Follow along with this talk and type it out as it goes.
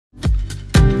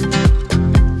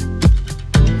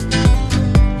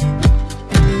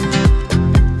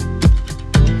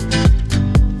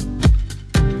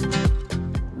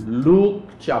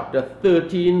chapter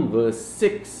 13, verse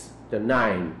 6 to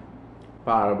 9.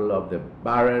 Parable of the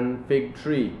barren fig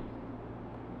tree.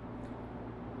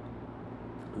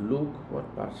 Luke,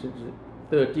 what passage is it?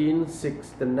 13,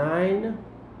 6 to 9.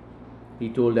 He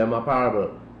told them a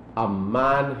parable. A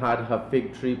man had a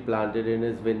fig tree planted in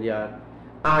his vineyard,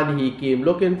 and he came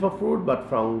looking for fruit but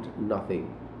found nothing.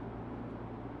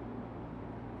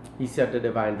 He said to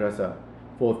the vine dresser,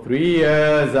 "For 3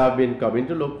 years I've been coming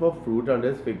to look for fruit on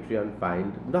this fig tree and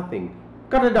find nothing.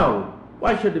 Cut it down.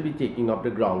 Why should it be taking up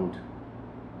the ground?"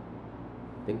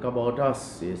 Think about us.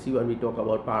 You see, when we talk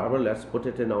about parable, let's put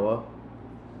it in our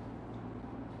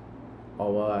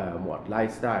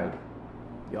lifestyle.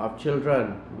 You have children,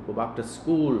 you go back to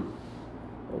school.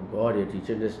 Oh God, you're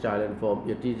teaching this child in form,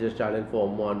 you teach this child in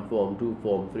form 1, form 2,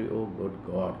 form 3. Oh good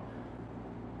God.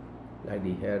 Like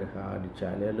the head hard, the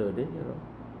child is learning,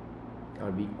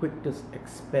 And be quick to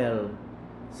expel,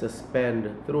 suspend,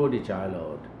 throw the child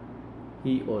out.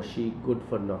 He or she good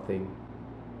for nothing.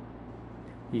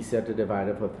 He said to the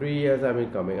vine, "For 3 years I've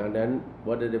been coming." And then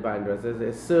what did the vine dresser say?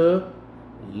 "Sir,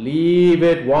 leave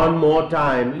it one more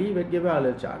time." Leave it, give it a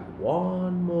little chance.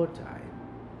 One more time.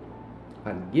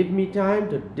 And give me time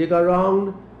to dig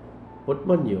around, put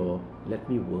manure, let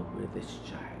me work with this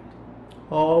child.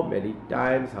 How many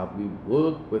times have we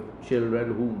worked with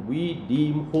children whom we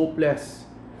deem hopeless,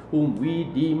 whom we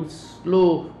deem slow,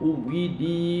 whom we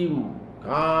deem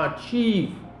can't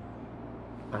achieve,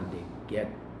 and they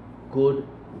get good,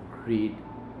 great,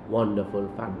 wonderful,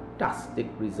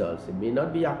 fantastic results. It may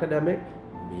not be academic,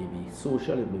 maybe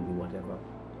social, it may be whatever.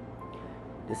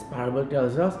 This parable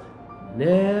tells us,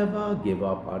 never give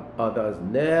up on others,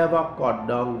 never cut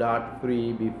down that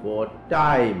tree before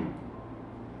time.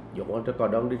 You want to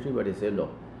cut down the tree, but they say, "Look,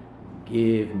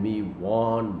 give me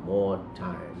one more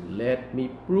time. Let me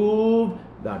prove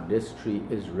that this tree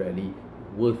is really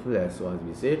worthless." So as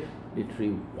we say, the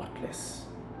tree worthless.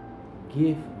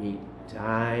 Give me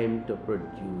time to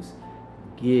produce.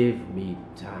 Give me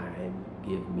time.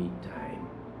 Give me time.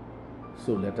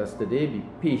 So let us today be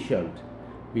patient,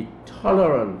 be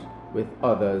tolerant with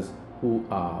others who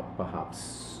are perhaps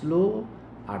slow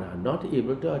and are not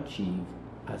able to achieve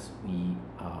as we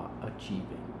are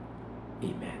achieving.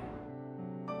 Amen.